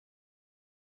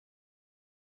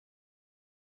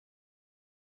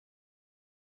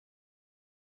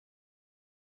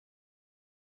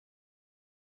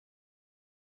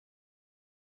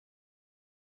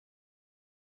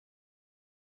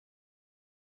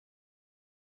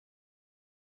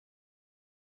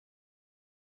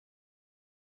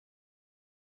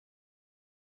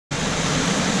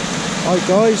Hi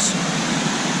guys,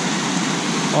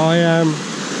 I am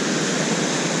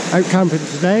out camping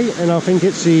today and I think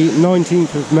it's the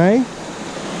 19th of May.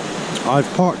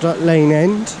 I've parked at Lane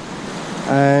End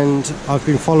and I've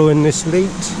been following this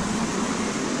lead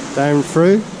down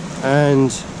through,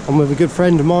 and I'm with a good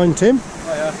friend of mine, Tim.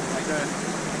 Oh yeah, how you doing?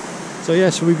 So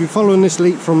yes, we've been following this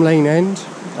lead from Lane End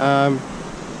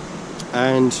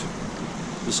and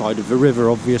the side of the river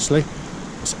obviously.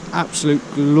 It's an absolute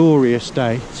glorious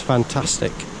day, it's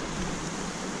fantastic.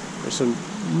 There's some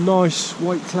nice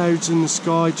white clouds in the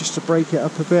sky just to break it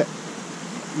up a bit.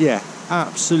 Yeah,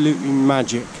 absolutely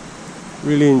magic.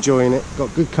 Really enjoying it,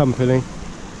 got good company.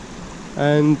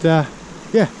 And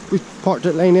yeah, we parked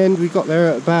at Lane End, we got there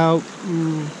at about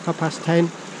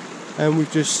 10:30 and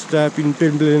we've just been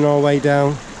bimbling our way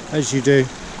down as you do.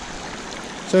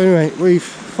 So anyway, we've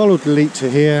followed the lead to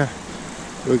here.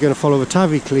 We're going to follow the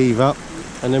Tavy cleave up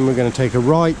and then we're going to take a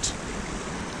right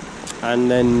and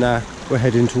then we're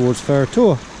heading towards Fur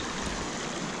Tor.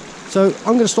 So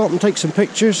I'm going to stop and take some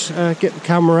pictures, get the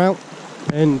camera out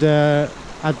and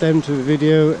add them to the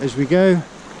video as we go.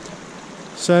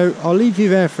 So I'll leave you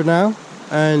there for now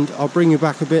and I'll bring you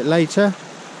back a bit later.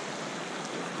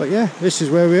 But yeah, this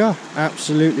is where we are.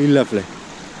 Absolutely lovely.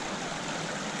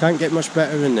 Can't get much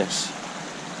better than this.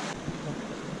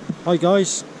 Hi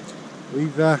guys,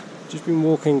 we've just been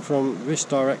walking from this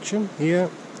direction here.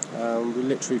 We're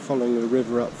literally following the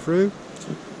river up through.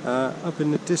 Up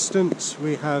in the distance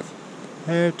we have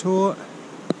Fur Tor,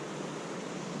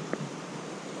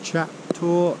 Chat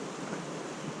Tor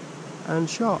and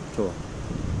Sharp Tor.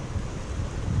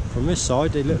 From this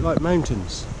side they look like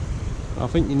mountains. I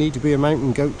think you need to be a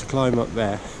mountain goat to climb up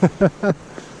there.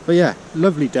 But yeah,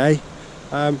 lovely day.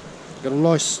 Got a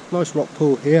nice rock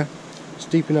pool here. It's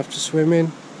deep enough to swim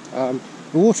in.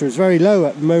 The water is very low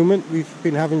at the moment. We've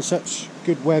been having such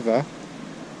good weather.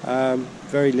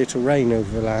 Very little rain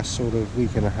over the last sort of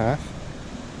week and a half.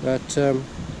 But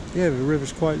yeah, the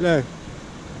river's quite low.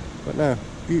 But no,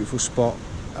 beautiful spot.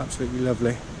 Absolutely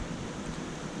lovely.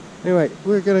 Anyway,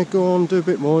 we're going to go on, do a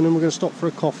bit more, and then we're going to stop for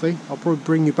a coffee. I'll probably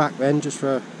bring you back then, just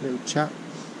for a little chat.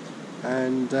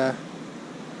 And then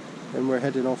we're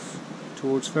heading off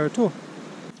towards Fur Tor.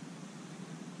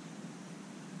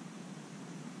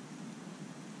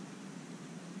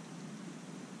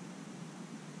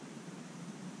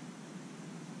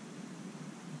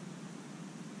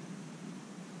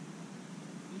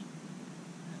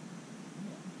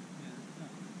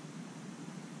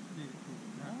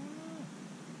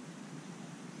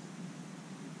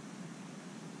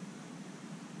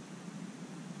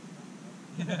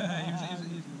 Yeah, he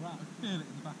was right. I feel it in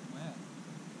the back of my head.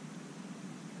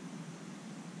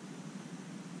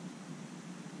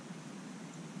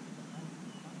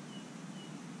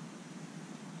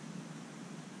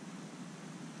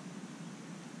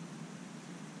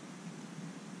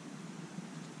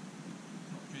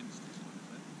 It's not gin sticks one, is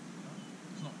it? No?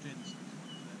 It's not gin sticks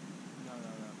one, is it?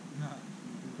 No.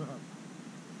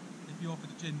 If you offered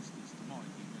the gin sticks to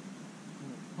Mike, he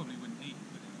probably wouldn't eat it,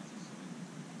 would he?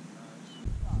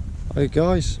 Hi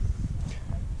guys,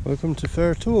 welcome to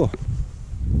Fur Tor.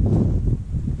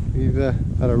 We've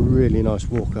had a really nice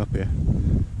walk up here.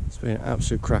 It's been an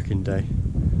absolute cracking day.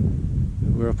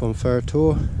 We're up on Fur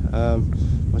Tor.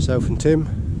 Myself and Tim,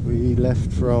 we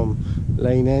left from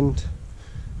Lane End.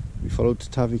 We followed the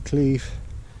Tavy cleave,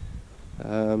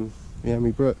 the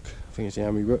Yammy Brook, I think it's the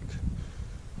Yammy Brook,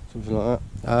 something like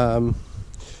that.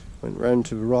 Went round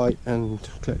to the right and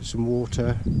collected some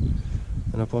water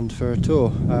and up onto Fur Tor.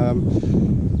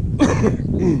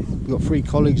 We've got 3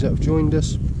 colleagues that have joined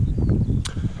us.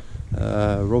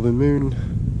 Robin Moon,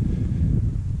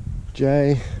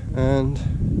 Jay and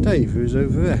Dave, who's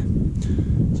over there.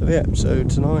 So yeah, so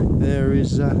tonight there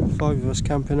is 5 of us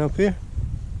camping up here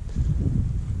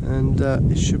and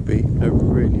it should be a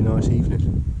really nice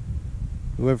evening.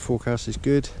 The weather forecast is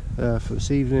good for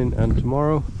this evening and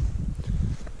tomorrow.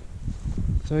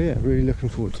 So yeah, really looking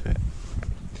forward to it.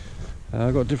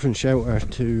 I've got a different shelter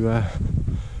to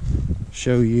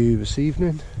show you this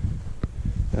evening,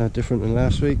 different than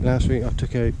last week. Last week I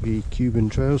took out the Cuban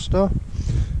Trail Star.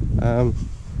 Not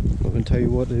going to tell you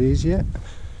what it is yet,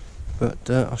 but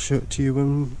I'll show it to you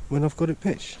when I've got it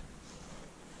pitched.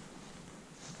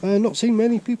 Not seen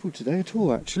many people today at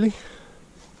all actually.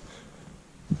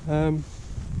 An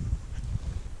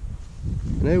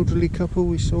elderly couple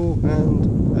we saw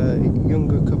and a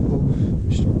younger couple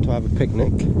to have a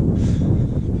picnic.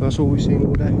 That's all we've seen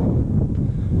all day.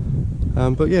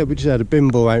 But yeah, we just had a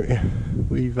bimble out here.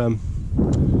 We've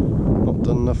not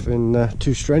done nothing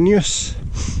too strenuous.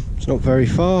 It's not very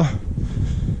far.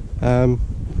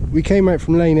 We came out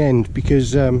from Lane End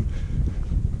because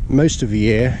most of the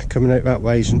year coming out that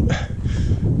way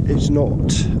it's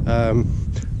not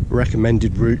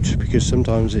recommended route, because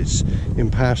sometimes it's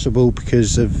impassable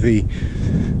because of the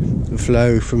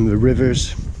flow from the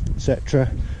rivers,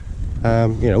 etc.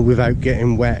 You know, without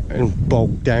getting wet and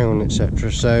bogged down,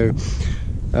 etc. So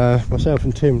myself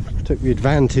and Tim took the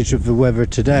advantage of the weather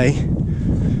today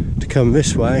to come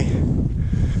this way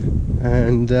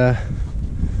and come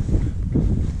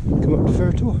up to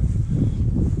Fur Tor.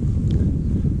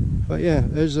 But yeah,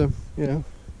 there's you know,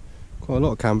 quite a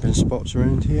lot of camping spots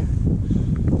around here.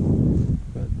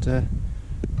 But I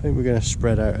think we're going to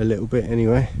spread out a little bit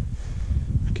anyway,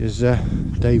 because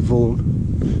Dave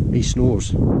Vaughan, he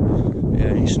snores.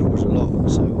 Yeah, he snores a lot.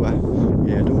 So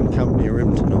yeah, I don't want to camp near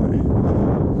him tonight.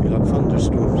 It'll be like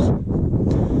thunderstorms.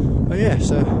 But yeah,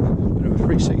 so a bit of a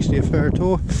 360 of Fur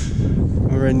Tor.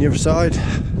 We're on the other side.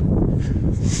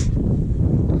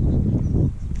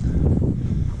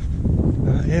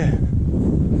 Yeah,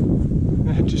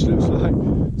 it just looks like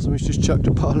somebody's just chucked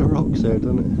a pile of rocks there,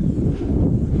 doesn't it?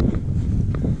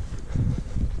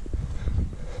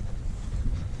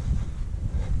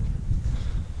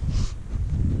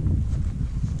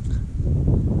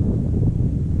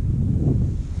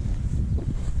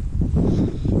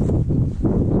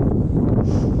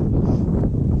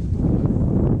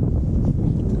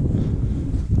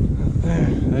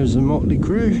 There's the motley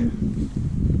crew.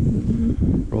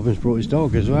 Robin's brought his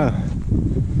dog as well.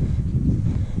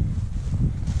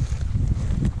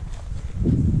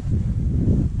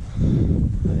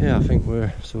 But yeah, I think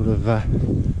we're sort of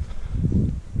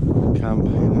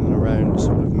camping in and around the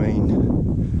sort of main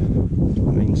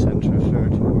centre of Fur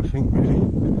Tor, I think, really.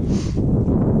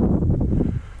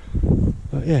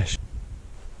 But yeah,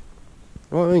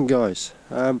 right then, guys.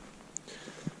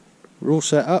 We're all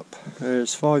set up.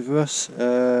 There's 5 of us.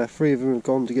 3 of them have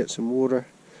gone to get some water.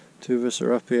 2 of us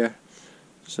are up here.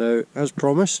 So, as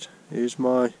promised, here's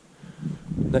my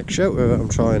next shelter that I'm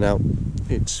trying out.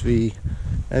 It's the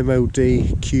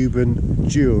MLD Cuban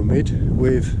Duomid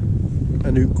with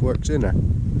an Ookworks inner.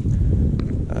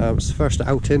 It's the first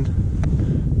outing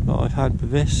that I've had with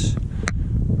this,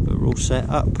 but we're all set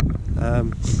up.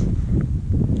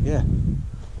 Yeah.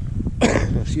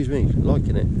 Excuse me,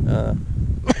 liking it.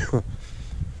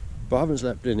 But I haven't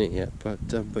slept in it yet.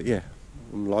 But yeah,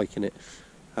 I'm liking it.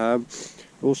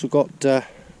 Also got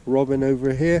Robin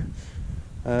over here.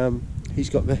 He's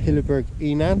got the Hilleberg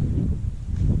Enan.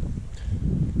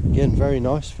 Again, very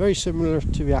nice, very similar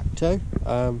to the Acto,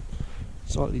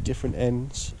 slightly different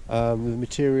ends. The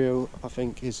material, I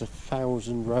think, is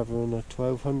 1,000 rather than a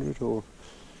 1,200, or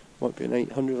might be an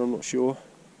 800, I'm not sure.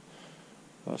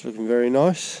 That's looking very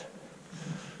nice.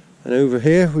 And over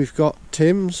here we've got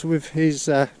Tim's with his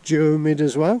Duomid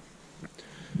as well.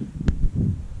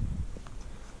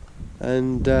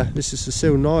 And this is the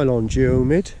Sil Nylon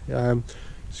Duomid.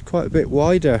 It's quite a bit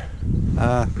wider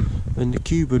than the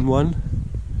Cuban one.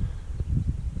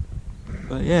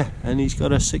 But yeah, and he's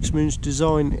got a 6 Moons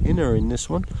design inner in this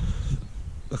one.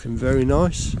 Looking very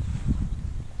nice.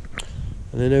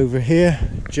 And then over here,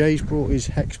 Jay's brought his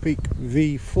Hexpeak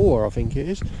V4, I think it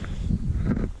is.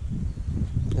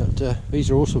 But, these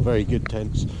are also very good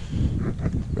tents.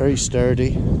 Very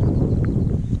sturdy,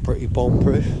 pretty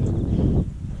bomb-proof. And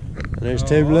there's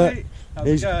Tim, look.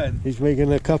 He's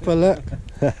making a cuppa, look.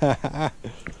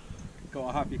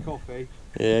 Gotta have your coffee.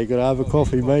 Yeah, you gotta have a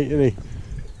coffee, mate, isn't he?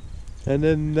 And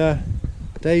then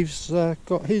Dave's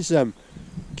got his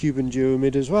Cuban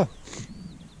Duomid as well.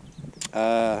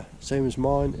 Same as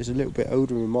mine. Is a little bit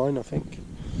older than mine, I think.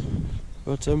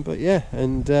 But yeah,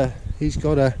 and he's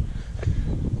got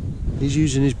he's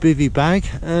using his bivvy bag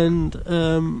and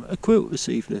a quilt this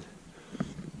evening.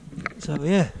 So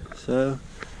yeah,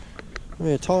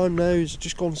 time now is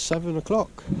just gone 7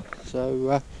 o'clock.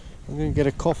 So I'm going to get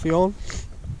a coffee on.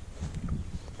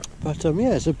 But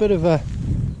yeah, it's a bit of a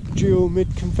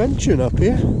Duomid convention up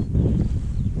here.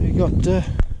 We got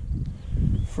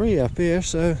 3 up here,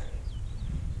 so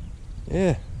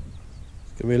yeah,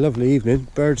 it's going to be a lovely evening.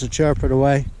 Birds are chirping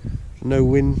away, no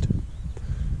wind,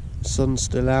 the sun's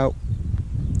still out.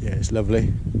 Yeah, it's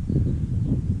lovely.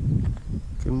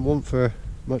 Couldn't want for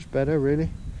much better,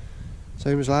 really.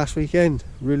 Same as last weekend,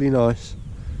 really nice.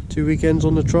 2 weekends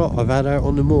on the trot I've had out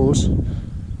on the moors,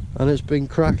 and it's been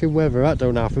cracking weather. That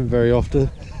don't happen very often.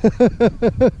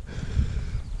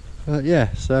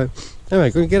 Yeah, so anyway,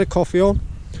 going to get a coffee on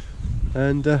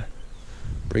and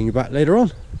bring you back later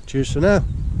on. Cheers for now.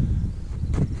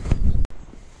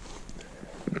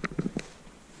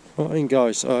 Right then,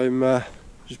 guys, I'm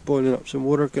just boiling up some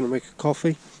water, going to make a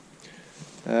coffee.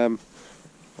 I've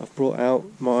brought out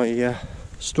my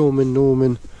Stormin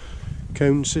Norman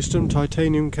cone system,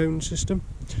 titanium cone system.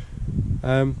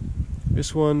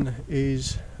 This one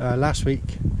is last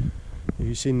week, if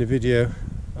you've seen the video,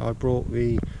 I brought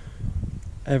the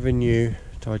ever new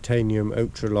titanium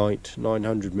ultralight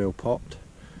 900mm pot.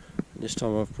 This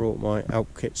time I've brought my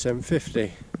Alpkit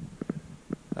 750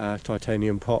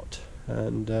 titanium pot,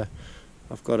 and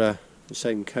I've got the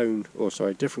same cone, or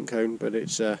sorry, different cone, but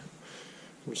it's from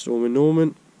Storm &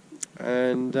 Norman,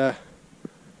 and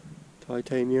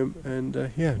titanium,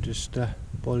 and yeah, just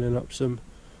boiling up some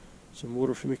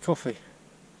water for my coffee.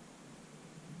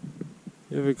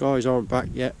 The other guys aren't back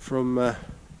yet from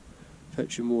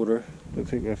fetching water. Don't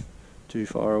think they're too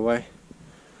far away,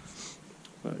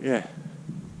 but yeah,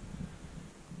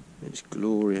 it's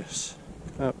glorious,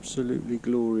 absolutely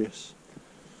glorious.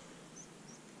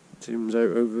 Tim's out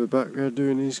over the back there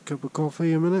doing his cup of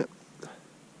coffee a minute.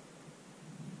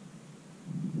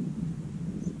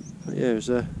 But yeah, there's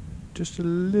just a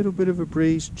little bit of a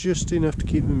breeze, just enough to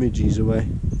keep the midges away.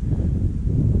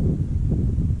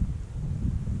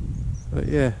 But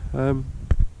yeah,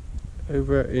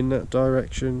 over in that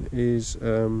direction is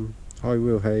High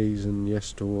Wheel Haze and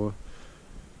Yes Tor,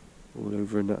 all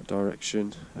over in that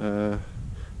direction. I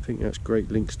think that's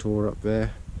Great Links Tor up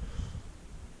there,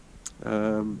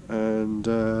 and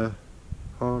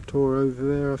Fur Tor over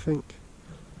there, I think.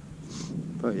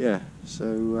 But yeah,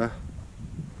 so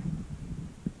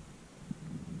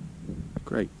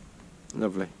great,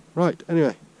 lovely. Right,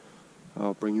 anyway,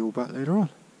 I'll bring you all back later on.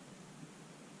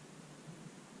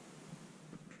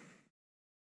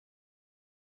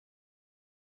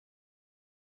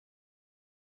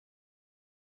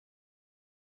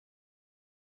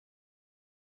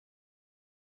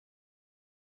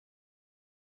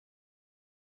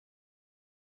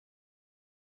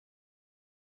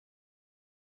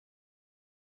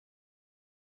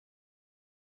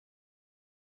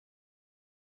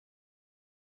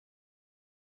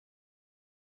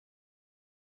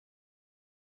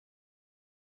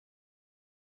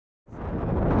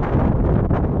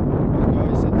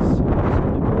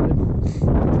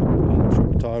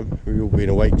 Time. We've all been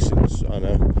awake since, I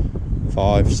don't know,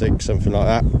 5, 6, something like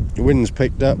that. The wind's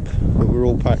picked up, but we're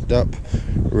all packed up,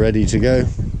 ready to go.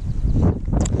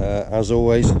 As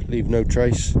always, leave no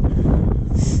trace. Yeah,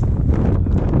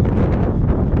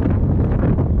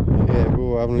 we're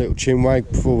all having a little chin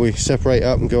wag before we separate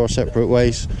up and go our separate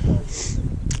ways.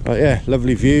 But yeah,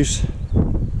 lovely views,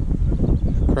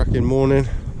 cracking morning.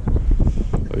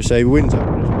 Like we say, wind's up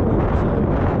this morning,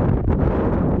 so,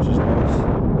 which is nice.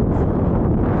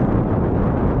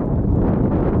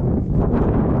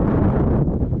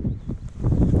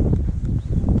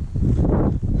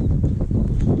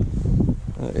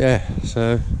 Yeah,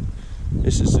 so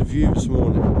this is the view this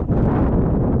morning.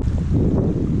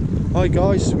 Hi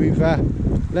guys, we've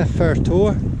left Fur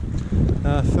Tor.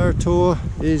 Fur Tor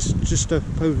is just up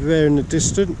over there in the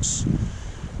distance.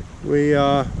 We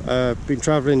are been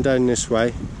travelling down this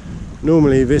way.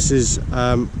 Normally this is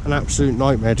an absolute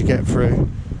nightmare to get through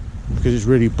because it's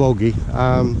really boggy,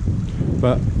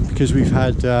 but because we've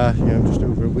had you know, just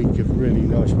over a week of really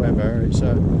nice weather, it's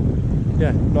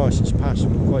yeah, nice, it's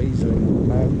passable quite easily.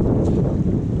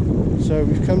 So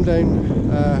we've come down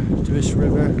to this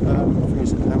river, I think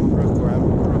it's Ambrook or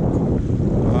Ambrook,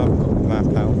 I haven't got the map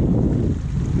out.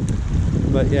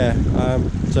 But yeah,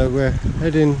 so we're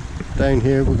heading down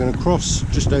here, we're going to cross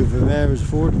just over there as a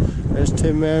ford. There's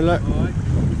Tim there, look.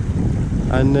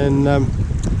 And then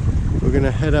we're going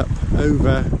to head up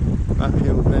over that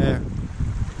hill there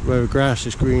where the grass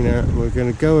is greener. We're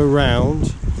going to go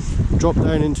around, drop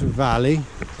down into the valley,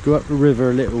 go up the river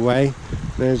a little way.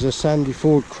 There's a sandy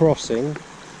ford crossing,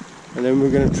 and then we're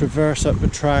going to traverse up the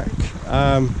track,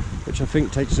 which I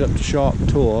think takes us up to Sharp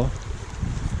Tor,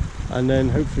 and then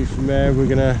hopefully from there we're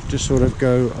going to just sort of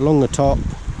go along the top,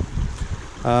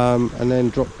 and then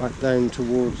drop back down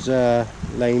towards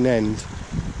Lane End.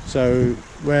 So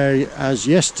whereas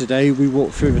yesterday we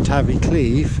walked through the Tavy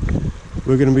cleave,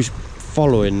 we're going to be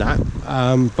following that,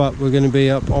 but we're going to be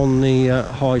up on the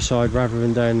high side rather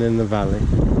than down in the valley.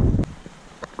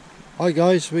 Hi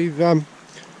guys, we've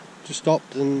just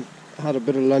stopped and had a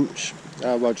bit of lunch,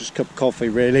 well, just a cup of coffee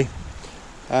really.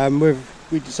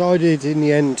 We decided in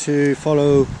the end to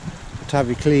follow the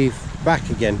Tavy cleave back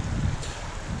again,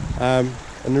 and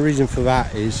the reason for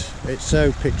that is it's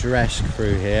so picturesque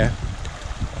through here,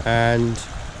 and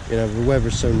you know, the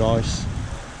weather's so nice.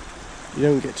 You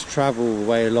don't get to travel all the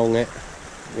way along it,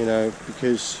 you know,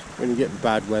 because when you get the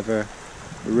bad weather,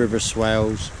 the river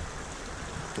swells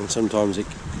and sometimes it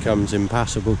becomes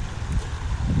impassable.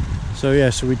 So yeah,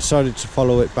 so we decided to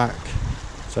follow it back.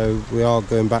 So we are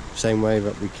going back the same way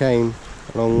that we came,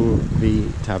 along the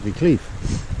Tavy cleave.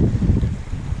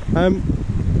 I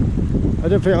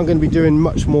don't think I'm going to be doing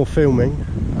much more filming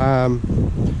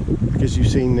because you've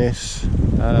seen this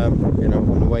you know,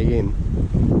 on the way in,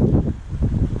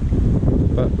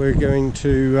 but we're going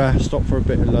to stop for a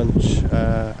bit of lunch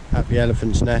at the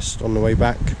Elephant's Nest on the way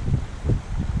back.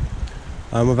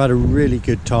 I've had a really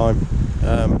good time.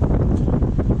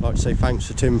 I'd like to say thanks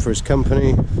to Tim for his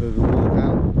company for the walk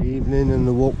out, the evening and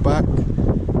the walk back,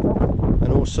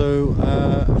 and also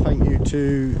thank you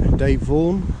to Dave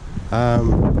Vaughan,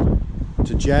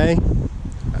 to Jay,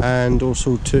 and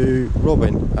also to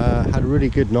Robin. Had a really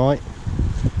good night.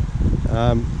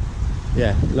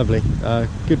 Yeah, lovely.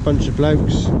 Good bunch of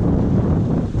blokes.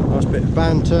 Nice bit of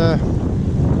banter.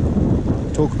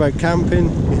 Talk about camping,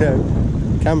 you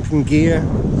know, camping gear,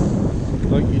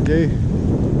 like you do.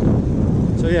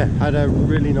 So yeah, had a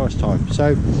really nice time.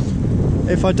 So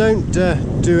if I don't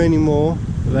do any more,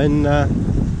 then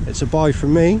it's a bye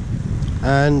from me,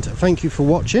 and thank you for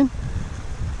watching.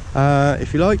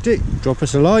 If you liked it, drop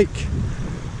us a like.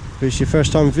 If it's your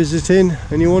first time visiting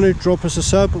and you want to, drop us a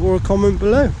sub or a comment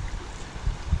below.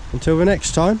 Until the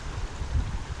next time,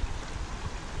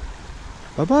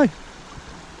 bye bye.